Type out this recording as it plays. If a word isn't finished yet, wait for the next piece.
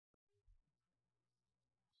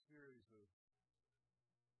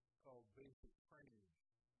basic training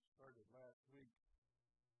started last week.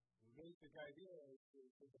 The basic idea is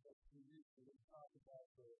for the next few weeks we're going to talk about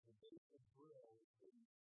the basic drill, the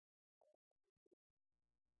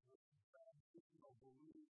foundational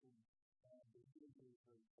beliefs and behaviors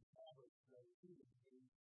and habits that humans do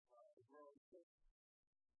to grow and fit.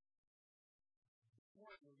 This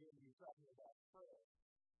morning we're going to be talking about prayer.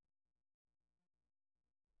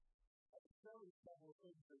 I discovered a couple of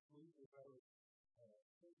things this week as I was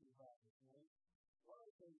thinking about this morning. One of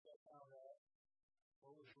the things I found out,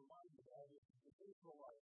 or was reminded of, is the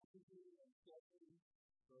Israelites, thinking and setting,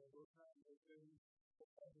 those kinds of things,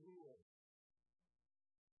 and rules.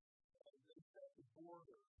 And they set the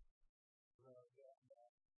border,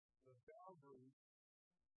 the boundaries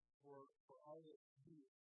for all its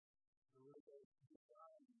use. The way they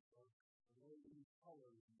design, or the way they use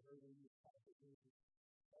colors, and the way they use composition.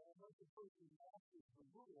 And once a person masters the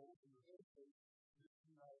rules and the basics, he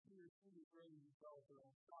or she is ready to develop their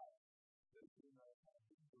own style. They can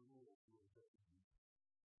do the rules a little bit.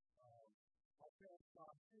 My parents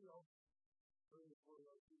Tom Field, one of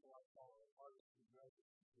those people I call artists and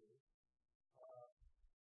graduate students,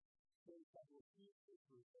 said a couple of pieces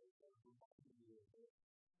that reminded me of it.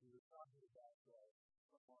 He was talking about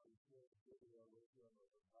someone who shared a video with him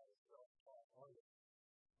about a self-taught artist.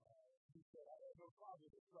 He said, I have no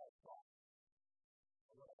problem with self-taught.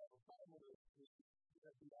 What I have a problem with is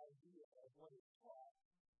that the idea of what is taught,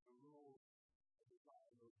 the rules, the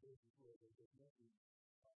design, those basic rules that they're making,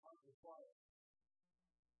 aren't required.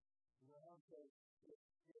 You know, I'm saying, if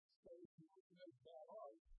say you make bad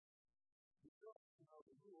art, you don't know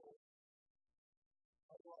the rules.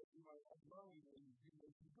 Otherwise, you might have known that you do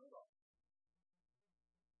make some good art.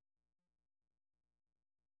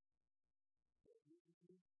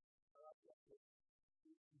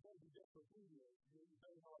 You got to be disobedient. You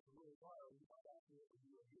don't know what the rules are. You might not be able to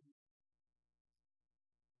do a good job.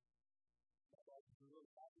 That's why you're really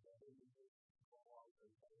happy that they didn't go along with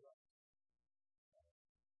everybody else.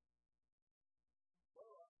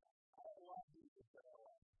 Well, I have a lot of things to say.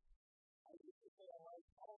 I used to say I like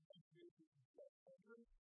all of these music and stuff country,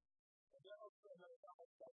 and then I'll say that I like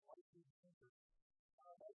stuff like these country.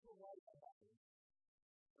 That's the way I happen.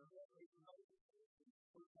 And then there's another thing.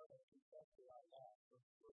 First time I confess that I laugh, but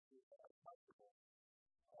first is that I'm comfortable.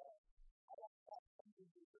 I don't have something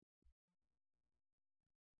to do.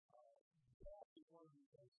 That is one of the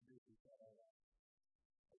things music that I like.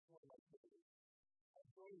 That's one of my favorites. I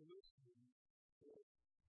enjoy listening to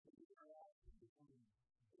the interaction between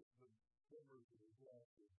the members of the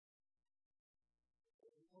glasses.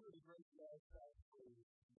 One of the great lifestyle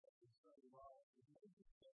stories that is very well is maybe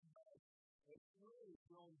it's really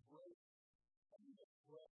grown great. I mean, it's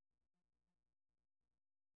great.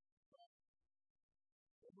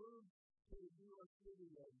 I moved to New York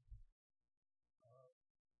City and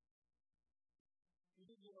we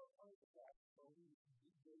didn't get our own back, so we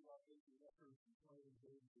did our own records and playing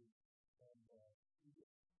games and we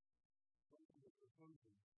just went to the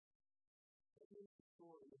conclusion. Here's the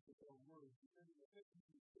story of the real words. In the 50s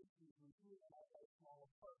and 60s, we grew up in a small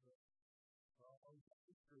apartment on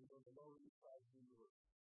the street on the Lower East Side of New York.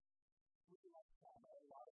 We had a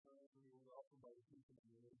lot of friends and we were welcomed by the people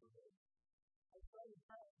in the neighborhood. I started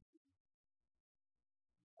practicing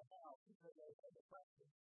about because I had to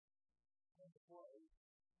practice and to play.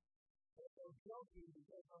 But I was joking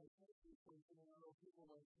because on the 60s, people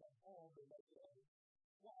might come home and they had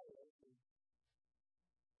flyers and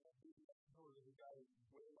the guy was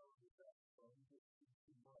way over the saxophone, he just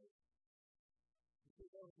too bright. Because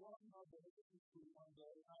I was walking on the street one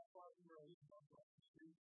day, and I thought we were leaving on the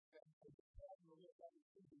street, and I just happened to look at the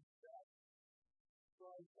street and step. So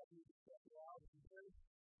I started to step it out, and there was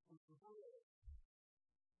the bridge.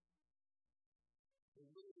 The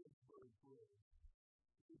bridge was very good.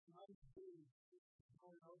 It was a nice bridge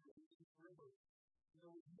going over the East River. There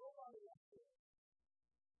was nobody up there.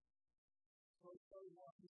 So I started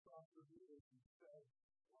walking across the bridge and said,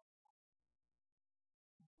 that's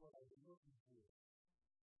what I've been looking for.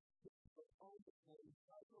 But ultimately,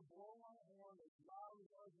 I could blow my horn as loud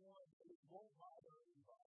as I want, but it won't bother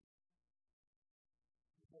anybody.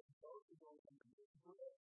 Because both of those are the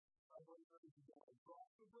bridge. I'm ready to go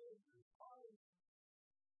across the bridge, it's fine.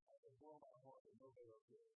 I can blow my horn and nobody else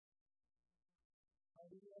will. I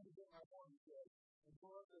began to get my horn set, and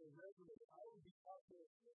go up there regularly. I would be out there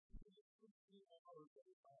 15 hours at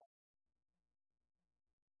a time.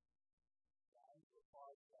 Guys were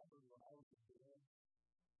 5-7 when I was a band.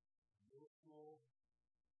 Middle school,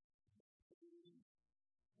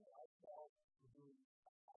 I felt for doing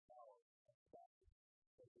half hour of practice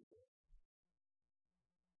every day.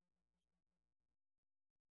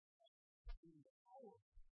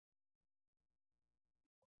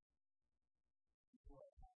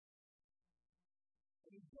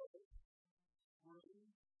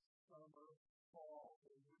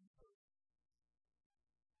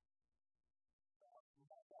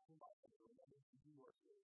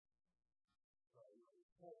 resources,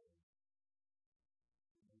 holy.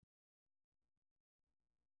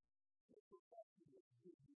 The perfection is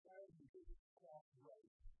good. We try to do this cross right.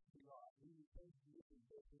 We are. We tend to do this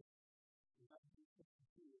in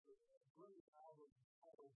 1962. It was a great album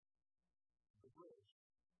titled The Bridge.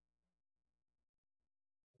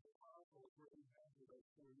 And the powerful is where we had for those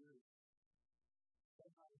 4 years.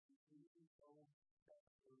 Sometimes we see people that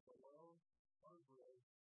were below our bridge,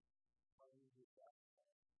 fighting with that.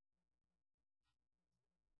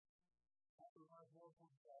 After my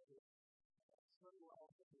horrible childhood, so well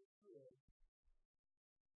as it could,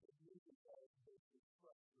 it needed those basic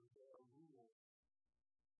structures, there are rules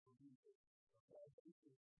for music. Okay,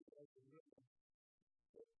 basic rhythm.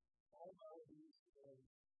 All melodies and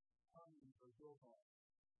harmonies are built on.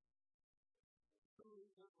 Truly,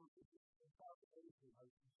 it was a foundation,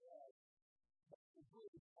 like you said, but the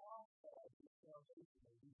bridge off of this foundation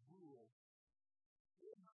of these rules,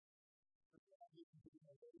 it not the foundation to be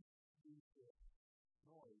a very music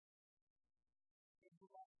noise. And for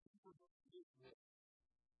that super music,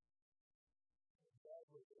 that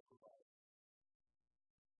was it for us.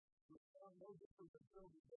 We found no different than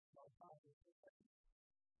building that sometimes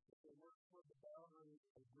they work for the boundaries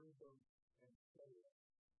of rhythm and scale.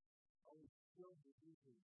 Only skilled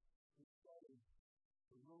musicians who study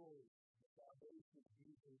the rules, the foundation of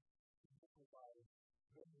music, simplify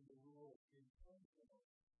bending the rules intentionally.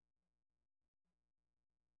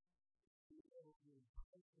 Being able to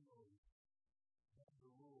intentionally bend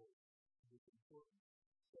the rules is important.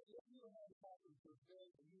 So if you had happened to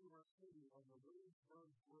build a university on the Williamsburg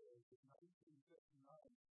Bridge in 1959,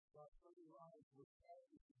 while Sonny Rhimes was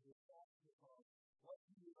added to the saxophone, what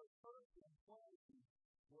you were first and playing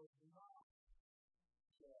was not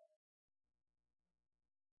jazz.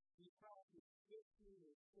 He practiced 15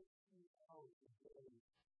 or 16 hours a day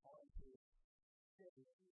on his head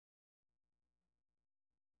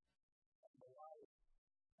and the life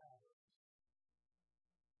patterns.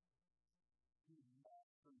 He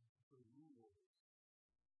mastered the rules.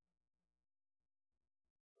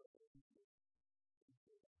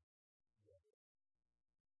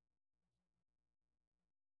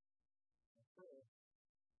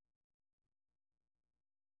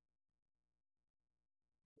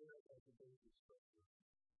 As a basic structure,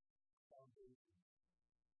 foundation.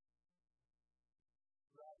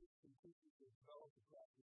 Rather than teaching to develop the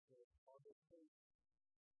practice on the faith,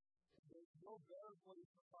 there's no better place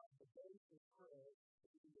to find the basic prayer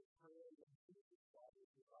than the prayer that Jesus taught his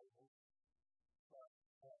disciples. But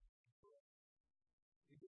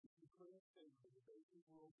he gives us the clear statement of the basic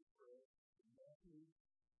rules of prayer in Matthew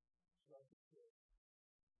chapter 6,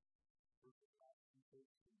 verses 9 and 13.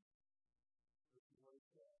 This is what it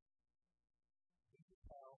says. This is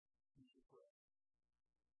how you should pray.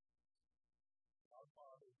 Our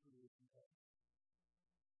Father who is in heaven,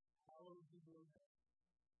 hallowed be your name.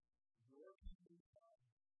 Your kingdom come.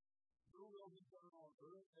 Your will be done on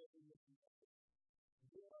earth as it is in heaven.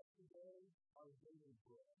 Give us today our daily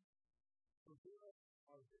bread. Forgive us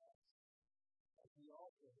our debts, as we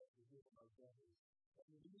also have forgiven our debtors.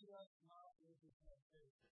 And lead us not into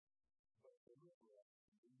temptation, but deliver us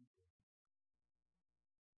from evil.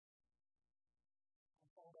 I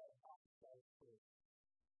call that a prophesied prayer.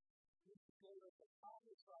 This gave us a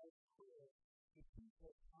prophesied prayer to teach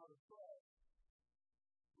us how to pray.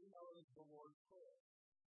 We know it as the Lord's Prayer.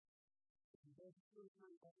 If you go to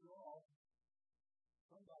Scripture after all,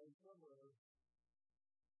 somebody somewhere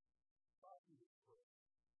taught you this prayer.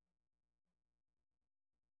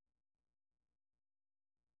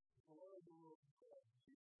 The Lord of the world prayer,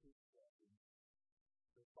 Jesus is blessing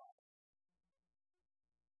the Father.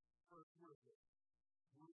 First worship,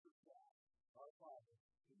 worship God, our Father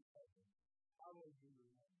in heaven. Hallowed be your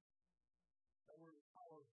name. That word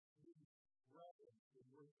hallowed means reverence and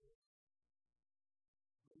worship.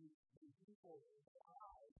 The people in the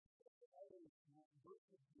eyes always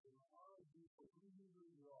worship you and honor you for who you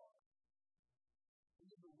really are. We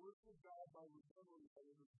need to worship God by remembering that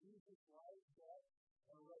it was Jesus' life, death,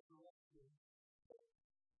 and resurrection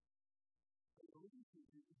that leads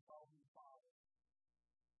you to call him Father.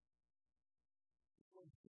 Because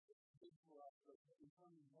Jesus did for us, but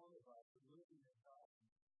becoming one of us and living in God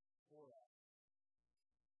for us.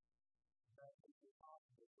 That makes it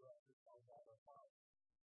possible for us to call God our Father.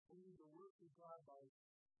 We need to worship God by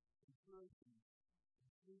encouraging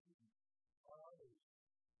and speaking our others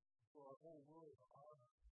for our whole world to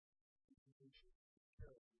honor and to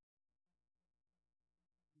charity.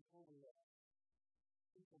 Before we let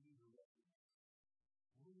people need to recognize,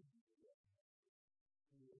 we need to recognize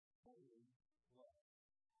who is fully loved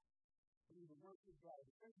We need to worship God.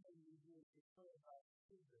 The third thing we do is declare God's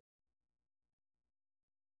kingdom.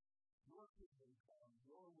 Your kingdom come,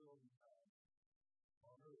 your will be done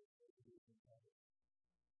on earth as it is in heaven.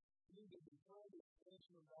 We need to declare the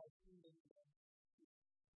expansion of God's kingdom in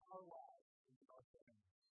our lives and in our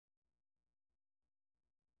families.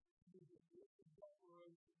 We need to make a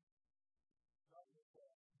declaration. God will say,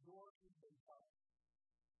 your kingdom come.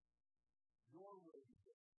 Your will be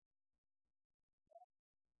done.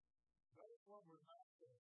 That's what we're not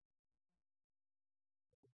saying.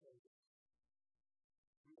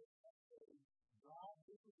 We are not saying, God,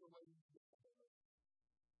 this is the way you do it.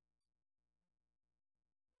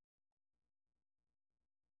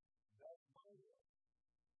 That's my will.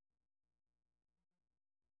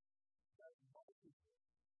 That's my people.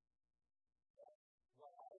 That's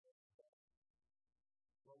what I will say.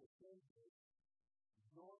 What we're saying is,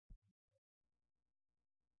 your kingdom,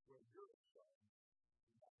 where you're from,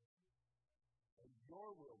 and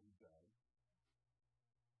your will be done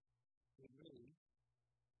in me,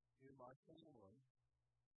 in my family,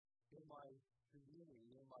 in my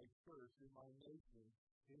community, in my church, in my nation,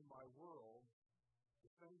 in my world, the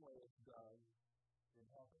same way it's done in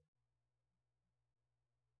heaven.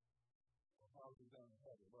 Well, how is it done in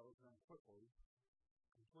heaven? Well, it's done quickly,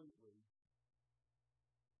 completely,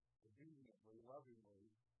 obediently, lovingly,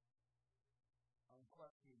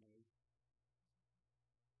 unquestioningly.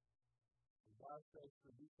 When God says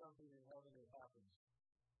to do something in heaven, it happens.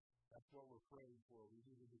 That's what we're praying for. We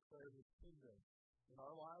need to declare His kingdom in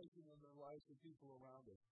our lives and in the lives of people around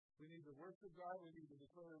us. We need to worship God. We need to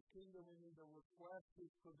declare His kingdom. We need to request His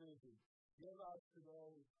provision. Give us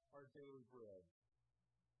today our daily bread.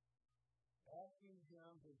 Asking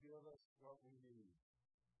Him to give us what we need.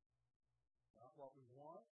 Not what we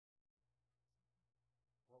want,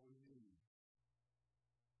 what we need.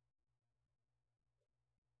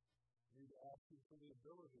 We need to ask Him for the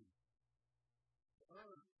ability to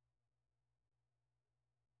earn,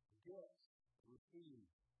 to get, to receive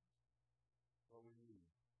what we need.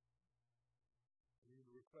 We need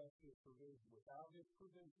to request His provision. Without His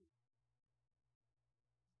provision,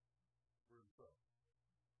 we're in trouble.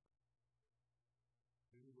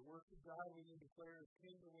 We need to worship God. We need to declare His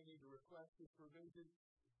kingdom. We need to request His provision.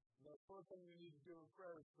 And the first thing we need to do in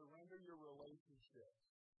prayer is surrender your relationships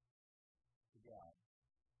to God.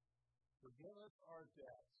 Forgive us our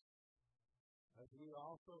debts, as we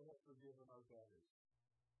also have forgiven our debtors.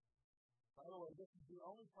 By the way, this is the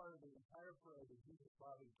only part of the entire prayer that Jesus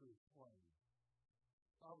bothered to explain.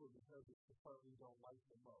 Probably because it's the part we don't like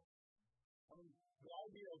the most. I mean, the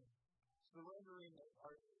idea of surrendering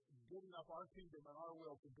giving up our kingdom and our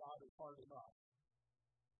will to God is hard enough.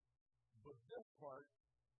 But this part,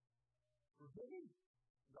 forgiving?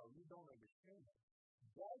 No, you don't understand.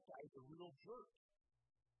 That guy's a real jerk.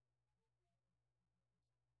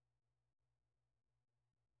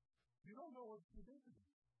 You don't know what's forgiven.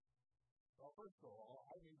 Well, first of all,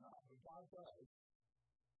 I mean, but God does.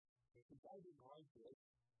 If the guy didn't like it,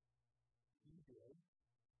 he did.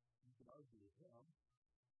 You can argue with him.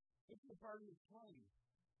 This is part of his plan.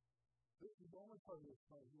 This is the only part of his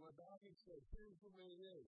plan. What God said, here's the way it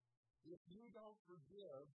is. If you don't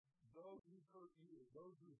forgive those who hurt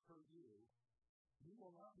you, you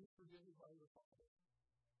will not be forgiven by your Father.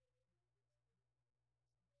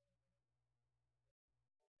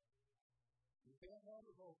 You can't have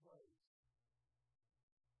it both ways.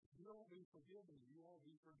 If you don't be forgiven, you won't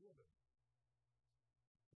be forgiven.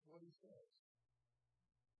 That's what He says.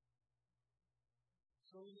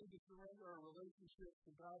 So we need to surrender our relationship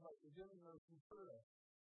to God by forgiving those who hurt us.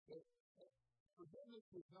 But forgiveness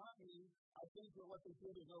does not mean I think that what they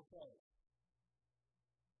did is okay.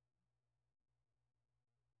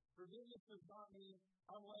 Forgiveness does not mean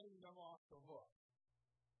I'm letting them off the hook.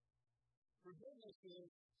 Forgiveness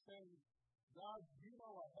is saying, God, you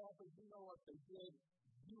know what happened, you know what they did,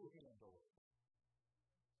 you handle it.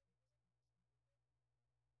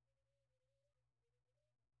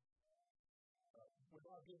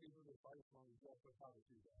 Without giving you advice on exactly how to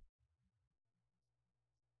do that.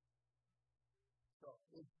 So,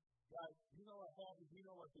 God, you know what happened, you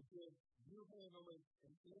know what they did, you handle it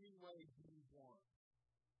in any way you want.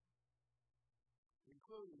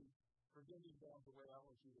 Including forgiving them the way I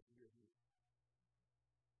want you to forgive me.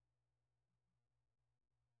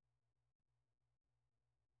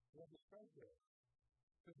 You have to strength there.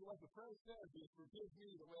 Because what the prayer says is, forgive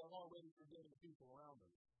me the way I've already forgiven the people around me.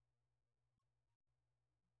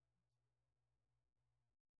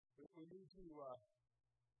 But we need to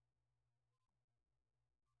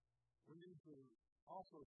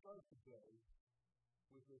also start the day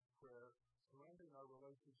with this prayer, surrendering our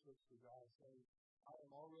relationships to God, saying, I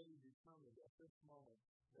am already determined at this moment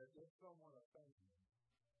that if someone offends me,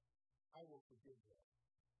 I will forgive them.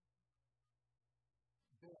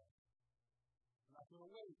 Then, I'm not going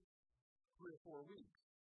to wait 3 or 4 weeks.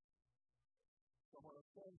 Someone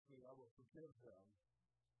offends me, I will forgive them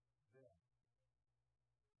then.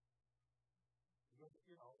 Because,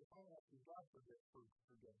 if I'm asking God for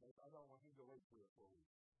forgiveness, I don't want him to wait 3 or 4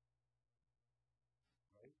 weeks.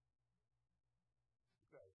 Right?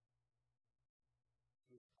 Okay.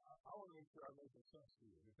 So I want to make sure I'm making sense to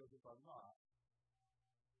you, because if I'm not,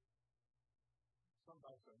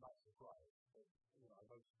 sometimes I'm not surprised. But,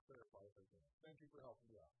 I'd like to clarify if I can. Thank you for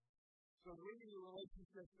helping me out. So living your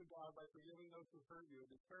relationship to God by forgiving those who hurt you,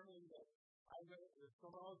 determining that if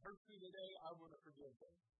someone else hurts me today, I want to forgive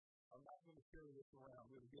them. I'm not going to carry this around.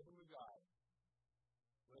 I'm going to give them to God.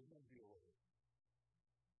 Let him deal with it.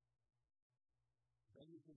 Then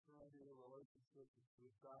you can surrender your relationship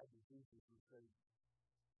with God and Jesus and say,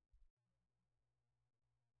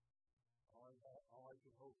 all I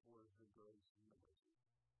can hope for is your grace and your mercy.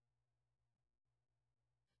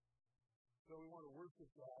 So we want to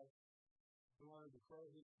worship God. We want to declare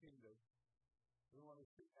his kingdom. We want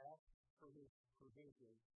to ask for his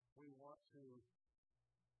provision. We want to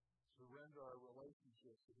surrender our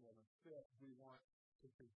relationships to him. Instead, we want to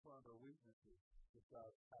confront our weaknesses with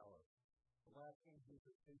God's power. The last thing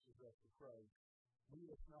Jesus teaches us to pray, lead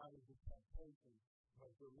us not into temptation,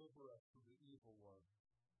 but deliver us from the evil one.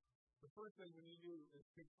 The first thing we need to do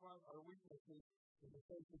is confront our weaknesses in the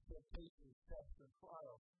face of temptation, tests, and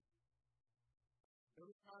trials.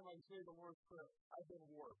 Every time I say the Lord's Prayer, I've been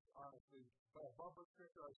warped, honestly, by a bumper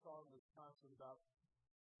sticker I saw in Wisconsin about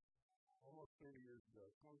almost 30 years ago,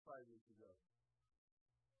 25 years ago.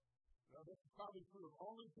 Now, this is probably true of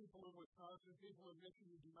only people in Wisconsin. People in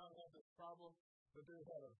Michigan do not have this problem, but they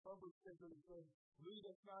had a bumper sticker that said, lead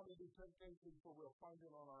us not into temptation, for we'll find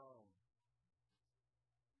it on our own.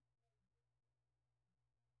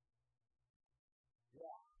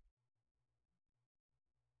 Yeah.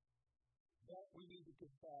 That we need to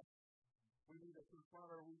confess. We need to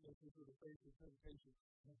confront our weaknesses in the face of temptation.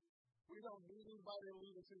 We don't need anybody to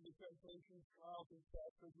lead us into temptation, trials, and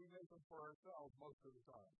tests, because we make them for ourselves most of the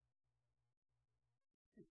time.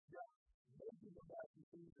 Yeah, maybe the back to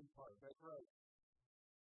season part, that's right.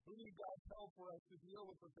 We need God's help for us to deal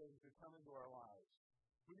with the things that come into our lives.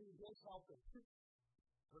 We need His help to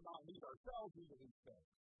not lead ourselves into these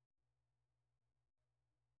things.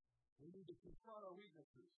 We need to confront our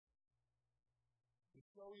weaknesses.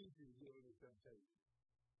 It's so easy to deal with temptation.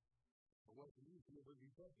 But what's easy is to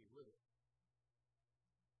be tempted with it.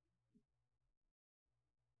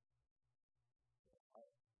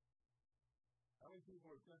 How many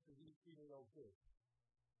people are tempted to eat female fish?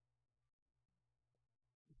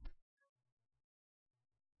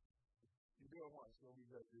 You do it once, don't be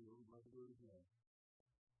that dude. We're going to do it again.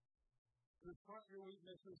 Confront your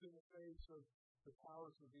weaknesses in the face of the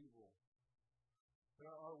powers of evil.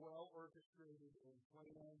 There are well-orchestrated and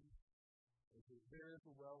planned, there is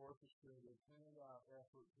a well-orchestrated, planned out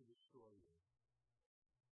effort to destroy you.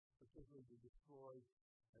 Particularly to destroy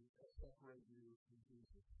and separate you from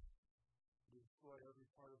Jesus. To destroy every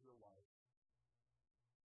part of your life.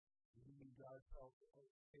 You need God's help to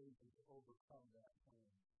overcome that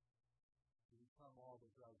plan. To become all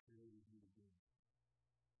that God created you to be.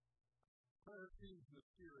 Prayer seems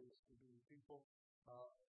mysterious to many people.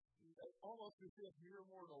 Almost as if mere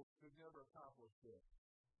mortals could never accomplish this.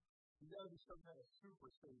 You got to be some kind of super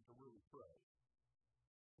saint to really pray.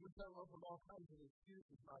 We come up with all kinds of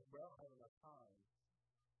excuses like, well, I don't have enough time.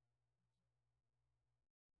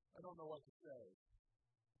 I don't know what to say.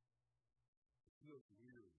 It feels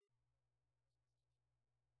weird.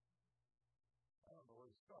 I don't know where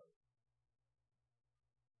to start.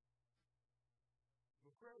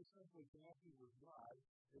 Well, prayer is simply connecting with God,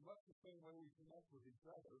 and much the same way we connect with each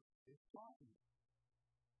other is talking.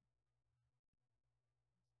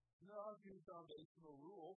 There are a few foundational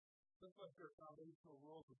rules, just like there are foundational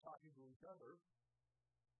rules for talking to each other.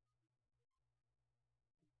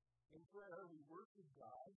 In prayer, we worship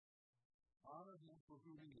God, honor Him for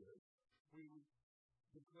who He is. We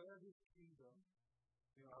declare His kingdom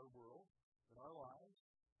in our world, in our lives.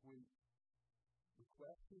 We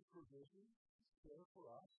request His provision, His care for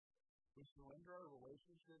us. We surrender our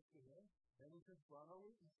relationship to Him, and we confront our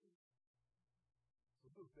weaknesses.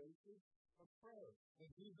 It's the basis of prayer. And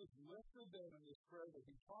Jesus listed them in this prayer that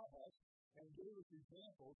He taught us and gave us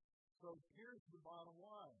examples. So here's the bottom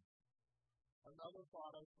line. Another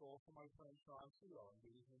thought I stole from my friend Sean Cedar, and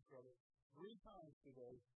gave him credit 3 times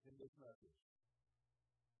today in this message.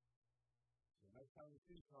 So next time you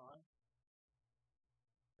see Sean,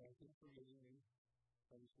 thank him for giving me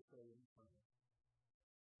things to pray in prayer.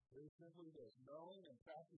 Very simply this: knowing and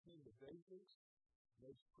practicing the basics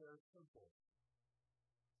makes prayer simple.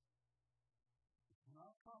 It's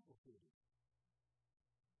not complicated.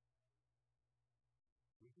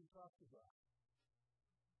 We can trust God.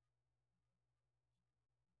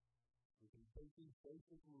 We can take these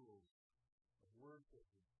basic rules of word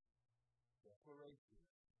picking, declaration,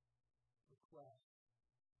 request,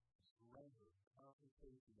 surrender,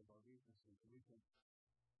 confrontation of our weaknesses, and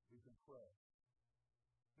we can pray.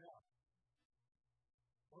 Now,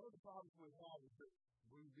 one of the problems we have is that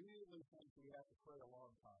we immediately think we have to pray a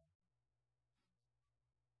long time.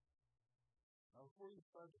 Now, before you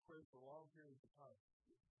start to pray for long periods of time,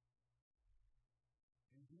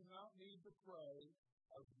 you do not need to pray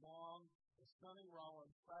as long as Sonny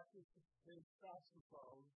Rollins practiced his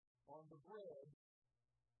saxophone on the bridge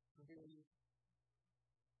to be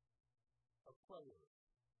a prayer,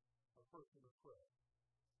 a person of prayer.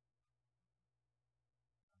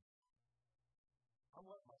 I'm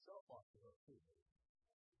letting myself off the hook, too.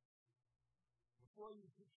 Before you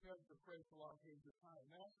start to pray for long periods of time,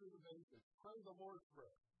 master the basics. Pray the Lord's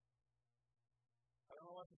Prayer. I don't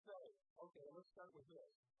know what to say. Okay, let's start with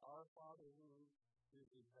this. Our Father who is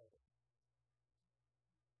in heaven.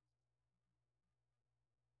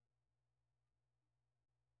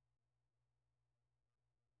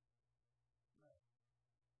 No.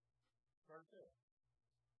 Start there.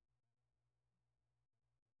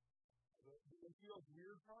 It feels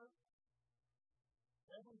weird part.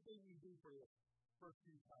 Everything you do for the first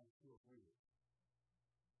few times feels weird.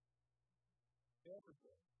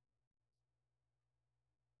 Everything.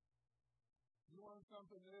 You learn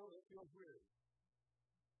something new, it feels weird.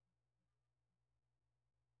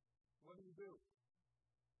 What do?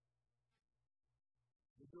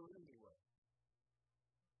 You do it anyway.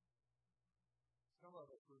 Some of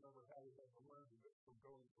us remember how we had to learn from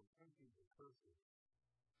going from thinking to cursing.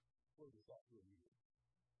 What does that feel weird?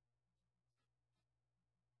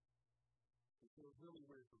 It feels really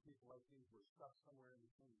weird for people like me who are stuck somewhere in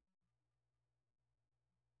between.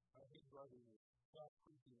 I hate driving with flat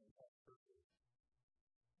preaching and flat cursing.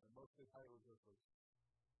 And mostly hieroglyphics.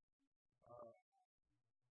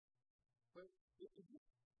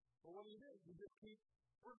 But what do? You just keep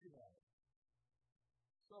working on it.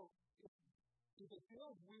 So, if it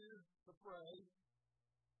feels weird to pray,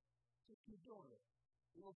 just keep doing it.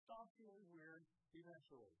 It will stop feeling weird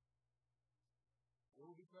eventually. It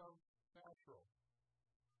will become natural.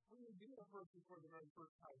 When you meet a person for the very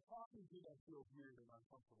first time, talking to them feels weird and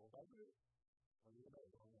uncomfortable, doesn't it? What do?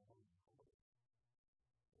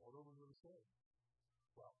 What are we going to say?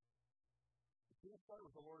 Well, you can't start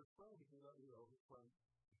with the Lord's Prayer because from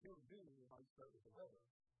human being, you might start with the letter.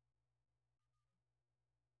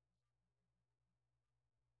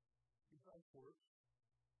 Besides works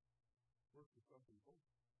for some people.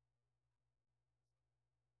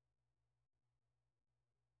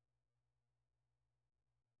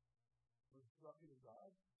 When talking to God,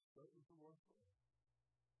 start with the Lord's Prayer.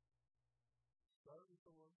 Start with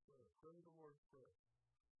the Lord's Prayer. Pray the Lord's Prayer.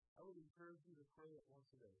 I would encourage you to pray it once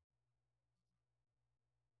a day.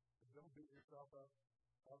 Don't beat yourself up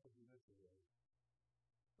if you miss a day.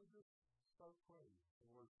 So just start praying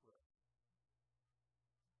the Lord's Prayer.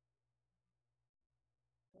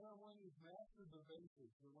 And when you've mastered the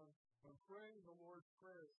basics, and when praying the Lord's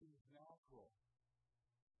Prayer seems natural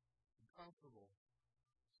and comfortable,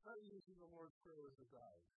 start using the Lord's Prayer as a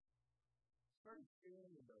guide. Start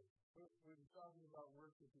expanding those. When you're talking about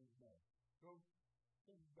worshiping Him, go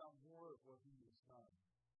think about more of what He has done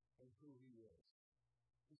and who He is.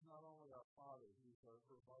 He's not only our Father, He's our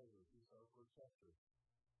provider, He's our protector,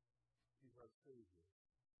 He's our Savior,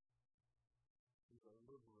 He's our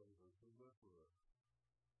liberator, deliverer,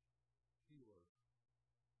 healer.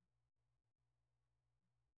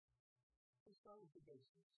 So start with the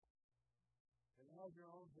basics. And add your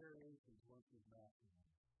own variations once you've mastered them.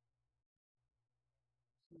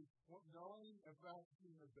 See, knowing and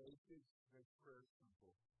practicing the basics makes prayer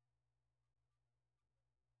simple.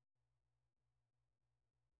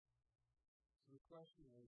 So the question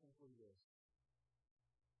is simply this: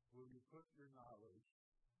 will you put your knowledge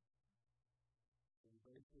and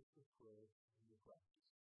basics of prayer into practice?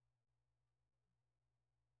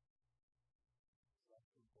 It's that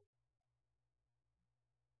simple.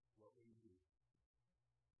 What will you do?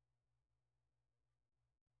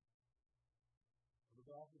 On the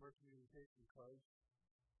back of our communication cards,